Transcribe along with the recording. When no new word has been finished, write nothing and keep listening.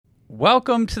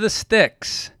Welcome to the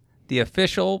Sticks, the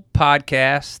official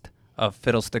podcast of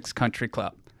Fiddlesticks Country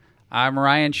Club. I'm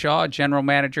Ryan Shaw, General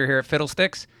Manager here at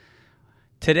Fiddlesticks.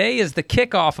 Today is the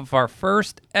kickoff of our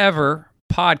first ever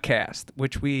podcast,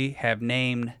 which we have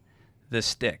named The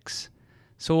Sticks.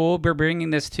 So we'll be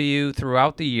bringing this to you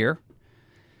throughout the year.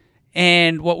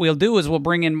 And what we'll do is we'll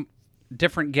bring in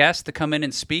different guests to come in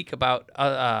and speak about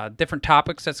different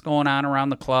topics that's going on around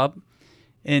the club.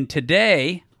 And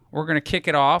today, we're going to kick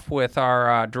it off with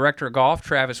our Director of Golf,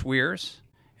 Travis Weirs,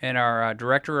 and our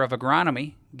Director of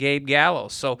Agronomy, Gabe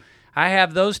Gallows. So I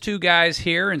have those two guys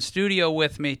here in studio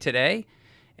with me today.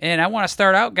 And I want to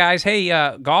start out, guys. Hey,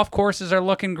 golf courses are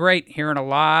looking great. Hearing a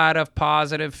lot of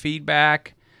positive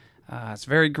feedback. It's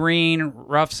very green,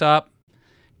 roughs up.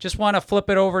 Just want to flip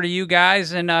it over to you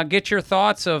guys and get your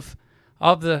thoughts of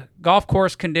the golf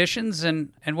course conditions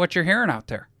and what you're hearing out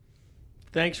there.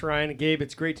 Thanks, Ryan and Gabe.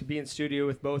 It's great to be in studio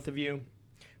with both of you.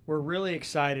 We're really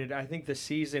excited. I think the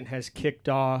season has kicked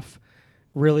off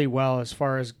really well as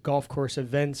far as golf course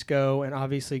events go, and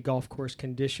obviously golf course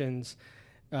conditions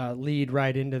lead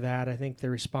right into that. I think the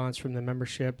response from the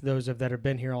membership, those that have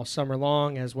been here all summer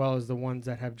long, as well as the ones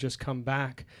that have just come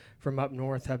back from up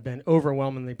north, have been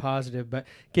overwhelmingly positive. But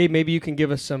Gabe, maybe you can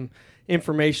give us some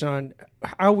information on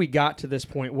how we got to this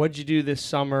point. What'd you do this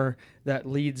summer that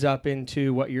leads up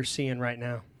into what you're seeing right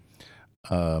now?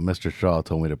 Mr. Shaw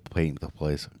told me to paint the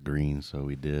place green, so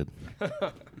we did.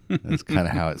 That's kind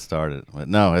of how it started. But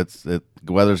no, the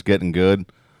weather's getting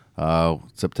good.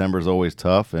 September's always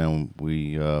tough, and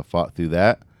we fought through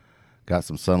that. Got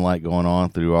some sunlight going on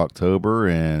through October,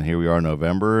 and here we are in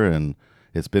November, and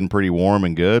it's been pretty warm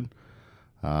and good.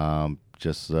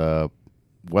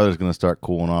 Weather's going to start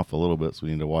cooling off a little bit, so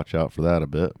we need to watch out for that a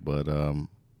bit. But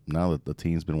now that the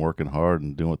team's been working hard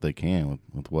and doing what they can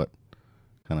with what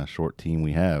kind of short team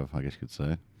we have, I guess you could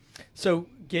say. So,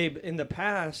 Gabe, in the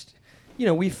past,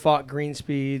 we fought green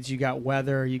speeds. You got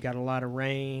weather. You got a lot of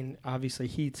rain. Obviously,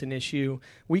 heat's an issue.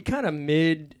 We kind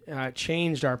of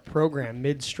changed our program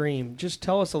midstream. Just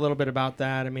tell us a little bit about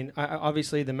that. I mean,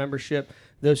 obviously, the membership,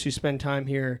 those who spend time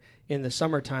here in the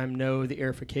summertime know the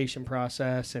aerification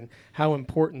process and how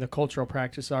important the cultural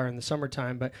practices are in the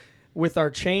summertime. But with our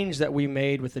change that we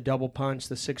made with the double punch,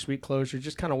 the 6-week closure,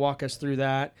 just kind of walk us through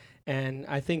that. And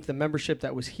I think the membership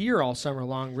that was here all summer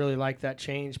long really liked that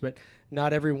change, but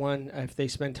not everyone, if they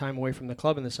spend time away from the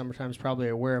club in the summertime, is probably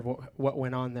aware of what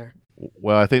went on there.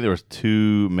 Well, I think there was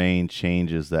two main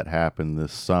changes that happened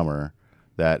this summer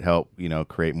that helped,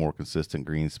 create more consistent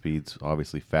green speeds,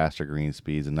 obviously faster green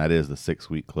speeds, and that is the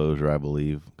 6-week closure, I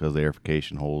believe, because the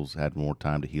aerification holes had more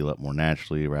time to heal up more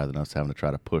naturally rather than us having to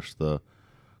try to push the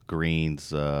greens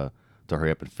to hurry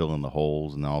up and fill in the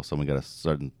holes, and all of a sudden we got a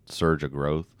sudden surge of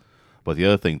growth. But the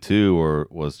other thing, too,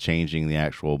 was changing the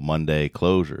actual Monday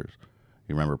closures.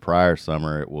 You remember prior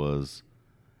summer, it was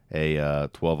a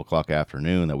 12 o'clock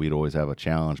afternoon that we'd always have a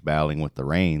challenge battling with the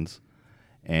rains.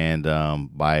 And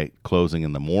by closing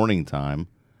in the morning time,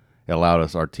 it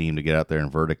allowed our team to get out there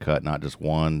and verticut, not just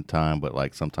one time, but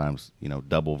like sometimes,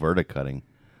 double verticutting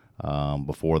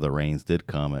before the rains did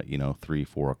come at, 3,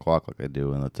 4 o'clock like they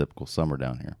do in the typical summer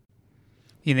down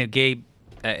here. Gabe,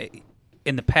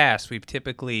 in the past, we've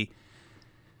typically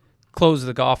closed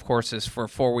the golf courses for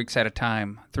 4 weeks at a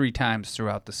time, 3 times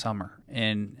throughout the summer.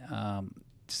 And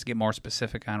just to get more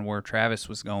specific on where Travis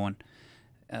was going,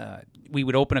 we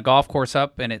would open a golf course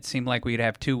up, and it seemed like we'd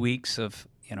have 2 weeks of,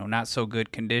 not so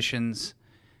good conditions.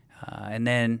 And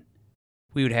then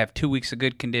we would have 2 weeks of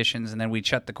good conditions, and then we'd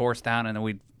shut the course down, and then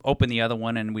we'd open the other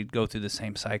one, and we'd go through the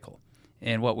same cycle.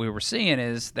 And what we were seeing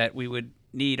is that we would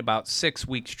need about 6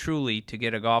 weeks truly to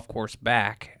get a golf course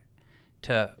back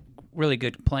to really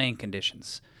good playing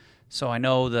conditions. So I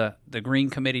know the Green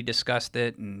Committee discussed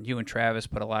it, and you and Travis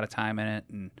put a lot of time in it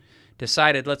and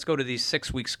decided let's go to these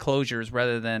 6 weeks closures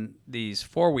rather than these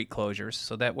 4-week closures.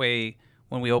 So that way,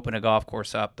 when we open a golf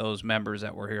course up, those members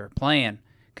that were here playing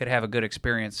could have a good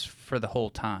experience for the whole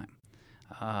time,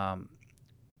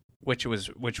 which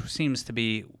seems to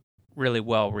be really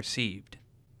well received.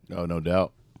 Oh, no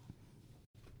doubt.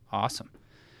 Awesome.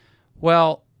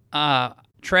 Well,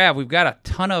 Trav, we've got a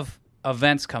ton of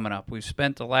events coming up. We've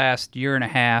spent the last year and a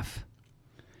half,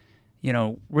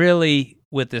 really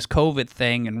with this COVID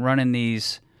thing and running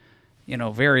these,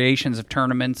 variations of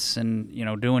tournaments and,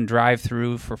 doing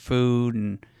drive-through for food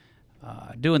and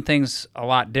doing things a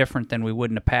lot different than we would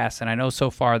in the past. And I know so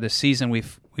far this season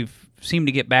we've seemed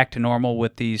to get back to normal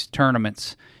with these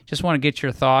tournaments. Just want to get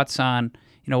your thoughts on,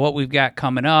 what we've got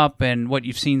coming up and what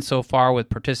you've seen so far with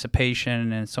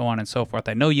participation and so on and so forth.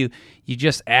 I know you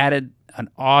just added an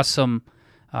awesome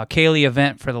Kaylee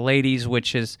event for the ladies,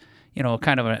 which is,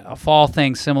 kind of a fall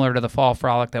thing similar to the fall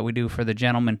frolic that we do for the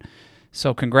gentlemen.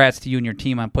 So congrats to you and your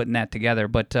team on putting that together.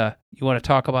 But you want to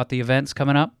talk about the events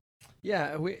coming up?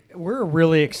 Yeah, we're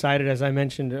really excited, as I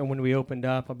mentioned when we opened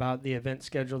up, about the event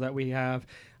schedule that we have.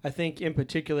 I think in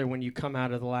particular when you come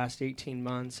out of the last 18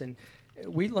 months, and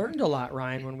we learned a lot,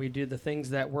 Ryan, when we did the things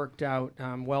that worked out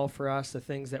well for us, the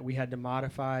things that we had to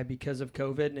modify because of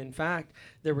COVID. And in fact,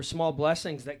 there were small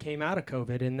blessings that came out of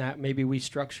COVID in that maybe we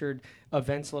structured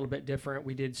events a little bit different.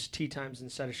 We did tee times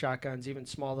instead of shotguns, even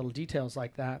small little details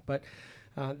like that. But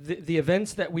the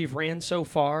events that we've ran so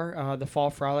far, the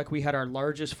Fall Frolic, we had our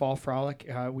largest Fall Frolic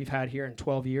we've had here in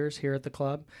 12 years here at the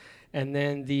club. And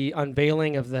then the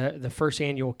unveiling of the first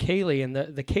annual Kaylee. And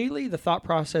the Kaylee, the thought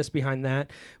process behind that,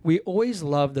 we always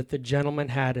loved that the gentlemen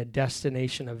had a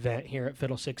destination event here at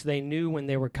Fiddlesticks. They knew when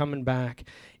they were coming back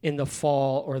in the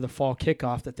fall or the fall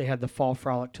kickoff that they had the Fall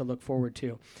Frolic to look forward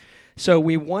to. So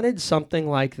we wanted something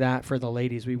like that for the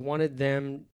ladies. We wanted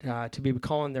them to be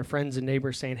calling their friends and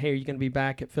neighbors saying, hey, are you going to be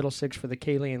back at Fiddlesticks for the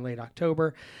Kaylee in late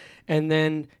October? And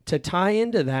then to tie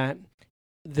into that,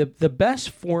 the best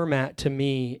format to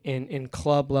me in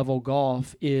club level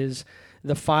golf is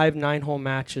the 5 9-hole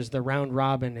matches, the round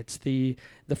robin. It's the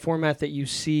format that you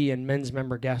see in men's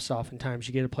member guests oftentimes.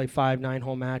 You get to play 5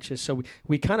 9-hole matches. So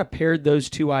we kind of paired those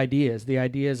two ideas, the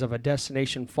ideas of a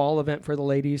destination fall event for the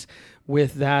ladies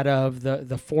with that of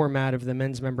the format of the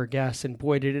men's member guests. And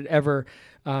boy, did it ever,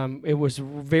 it was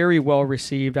very well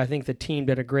received. I think the team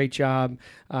did a great job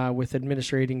with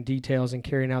administrating details and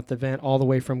carrying out the event all the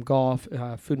way from golf,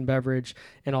 food and beverage,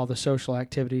 and all the social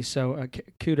activities. So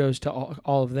kudos to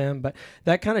all of them. But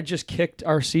that kind of just kicked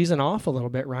our season off a little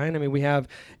bit, Ryan. I mean, we have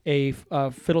a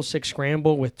Fiddlesticks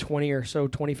Scramble with 20 or so,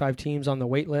 25 teams on the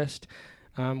wait list.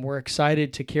 We're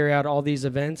excited to carry out all these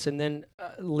events and then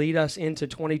lead us into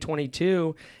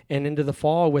 2022 and into the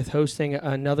fall with hosting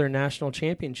another national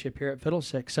championship here at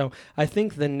Fiddlesticks. So I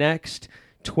think the next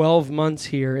 12 months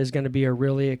here is going to be a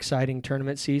really exciting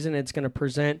tournament season. It's going to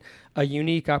present a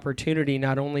unique opportunity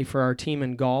not only for our team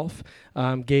in golf,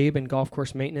 Gabe and golf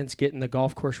course maintenance getting the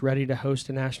golf course ready to host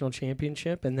a national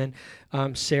championship, and then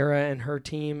Sarah and her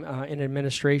team in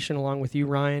administration along with you,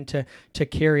 Ryan, to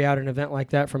carry out an event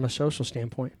like that from a social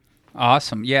standpoint.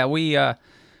 Awesome. Yeah,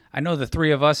 I know the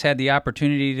three of us had the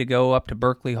opportunity to go up to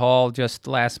Berkeley Hall just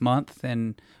last month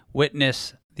and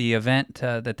witness the event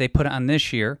that they put on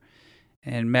this year,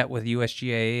 and met with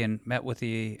USGA and met with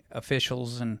the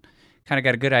officials and kind of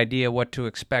got a good idea what to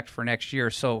expect for next year.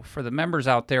 So for the members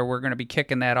out there, we're going to be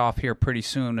kicking that off here pretty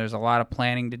soon. There's a lot of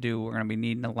planning to do. We're going to be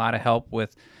needing a lot of help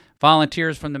with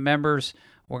volunteers from the members.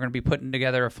 We're going to be putting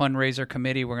together a fundraiser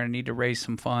committee. We're going to need to raise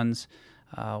some funds.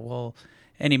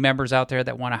 Any members out there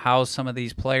that want to house some of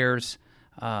these players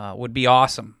would be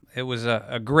awesome. It was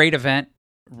a great event,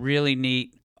 really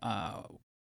neat.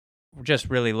 We're just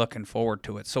really looking forward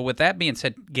to it. So with that being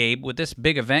said, Gabe, with this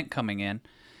big event coming in,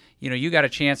 you got a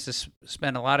chance to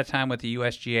spend a lot of time with the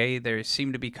USGA. They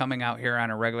seem to be coming out here on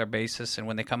a regular basis, and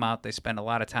when they come out, they spend a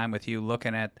lot of time with you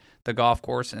looking at the golf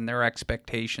course and their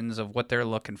expectations of what they're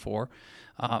looking for.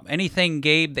 Anything,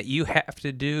 Gabe, that you have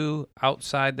to do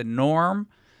outside the norm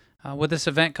with this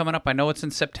event coming up? I know it's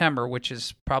in September, which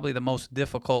is probably the most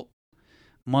difficult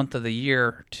month of the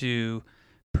year to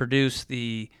produce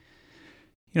the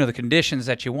conditions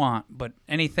that you want, but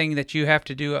anything that you have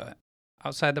to do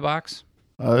outside the box?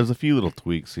 There's a few little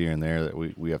tweaks here and there that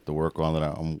we have to work on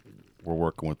that we're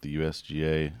working with the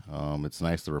USGA. It's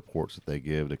nice the reports that they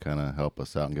give to kind of help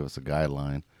us out and give us a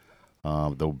guideline.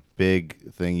 The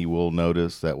big thing you will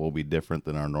notice that will be different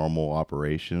than our normal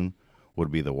operation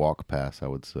would be the walk pass, I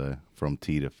would say, from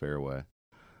tee to fairway.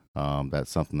 That's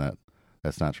something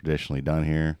that's not traditionally done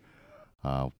here.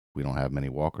 We don't have many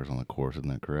walkers on the course, isn't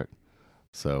that correct?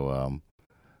 So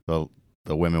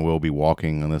the women will be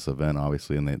walking on this event,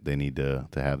 obviously, and they need to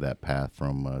have that path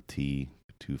from tee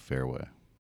to fairway,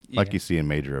 like you see in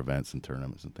major events and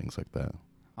tournaments and things like that.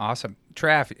 Awesome.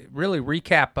 Trav, really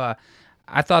recap.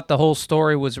 I thought the whole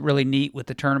story was really neat with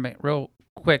the tournament. Real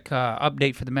quick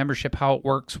update for the membership, how it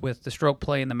works with the stroke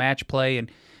play and the match play. And,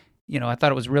 I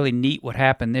thought it was really neat what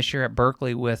happened this year at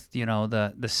Berkeley with,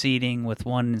 the seeding with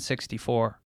 1 and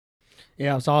 64.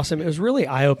 Yeah, it was awesome. It was really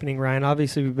eye-opening, Ryan.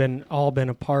 Obviously, we've all been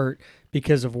a part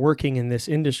because of working in this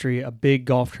industry of big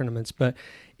golf tournaments, but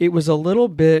it was a little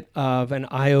bit of an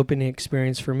eye-opening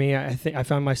experience for me. I think I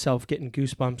found myself getting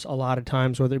goosebumps a lot of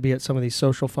times, whether it be at some of these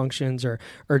social functions or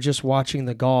just watching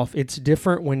the golf. It's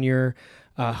different when you're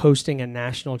hosting a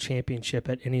national championship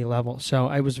at any level. So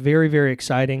it was very, very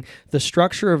exciting. The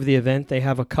structure of the event, they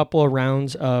have a couple of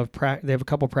rounds of they have a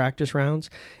couple practice rounds,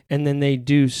 and then they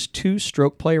do 2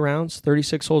 stroke play rounds,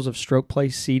 36 holes of stroke play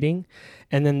seeding,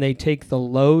 and then they take the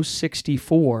low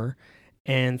 64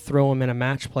 and throw them in a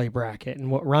match play bracket. And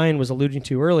what Ryan was alluding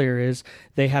to earlier is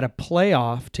they had a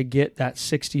playoff to get that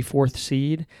 64th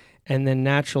seed. And then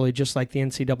naturally, just like the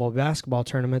NCAA basketball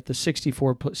tournament, the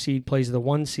 64 seed plays the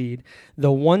 1 seed.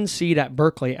 The 1 seed at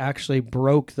Berkeley actually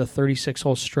broke the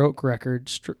 36-hole stroke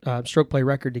play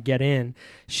record to get in.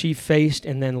 She faced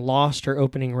and then lost her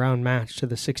opening round match to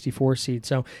the 64 seed.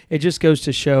 So it just goes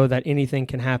to show that anything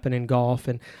can happen in golf.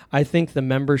 And I think the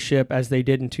membership, as they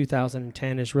did in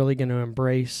 2010, is really going to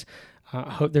embrace.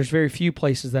 There's very few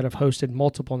places that have hosted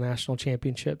multiple national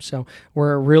championships, so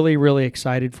we're really, really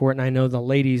excited for it, and I know the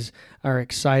ladies are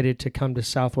excited to come to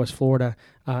Southwest Florida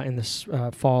in this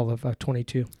fall of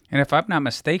 22. And if I'm not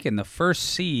mistaken, the first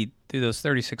seed through those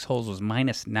 36 holes was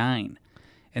 -9,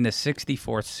 and the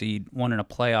 64th seed, one in a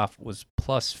playoff, was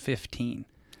 +15.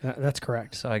 That's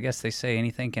correct. So I guess they say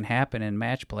anything can happen in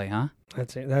match play, huh?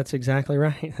 That's exactly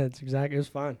right. It was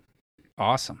fun.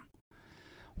 Awesome.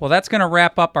 Well, that's going to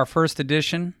wrap up our first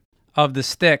edition of the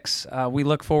Sticks. We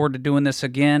look forward to doing this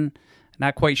again.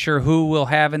 Not quite sure who we'll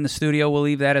have in the studio. We'll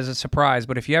leave that as a surprise.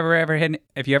 But if you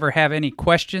ever have any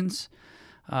questions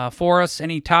for us,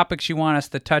 any topics you want us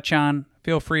to touch on,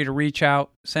 feel free to reach out,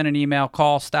 send an email,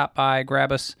 call, stop by,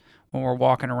 grab us when we're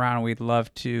walking around. We'd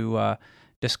love to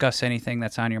discuss anything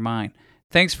that's on your mind.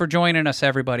 Thanks for joining us,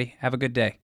 everybody. Have a good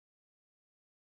day.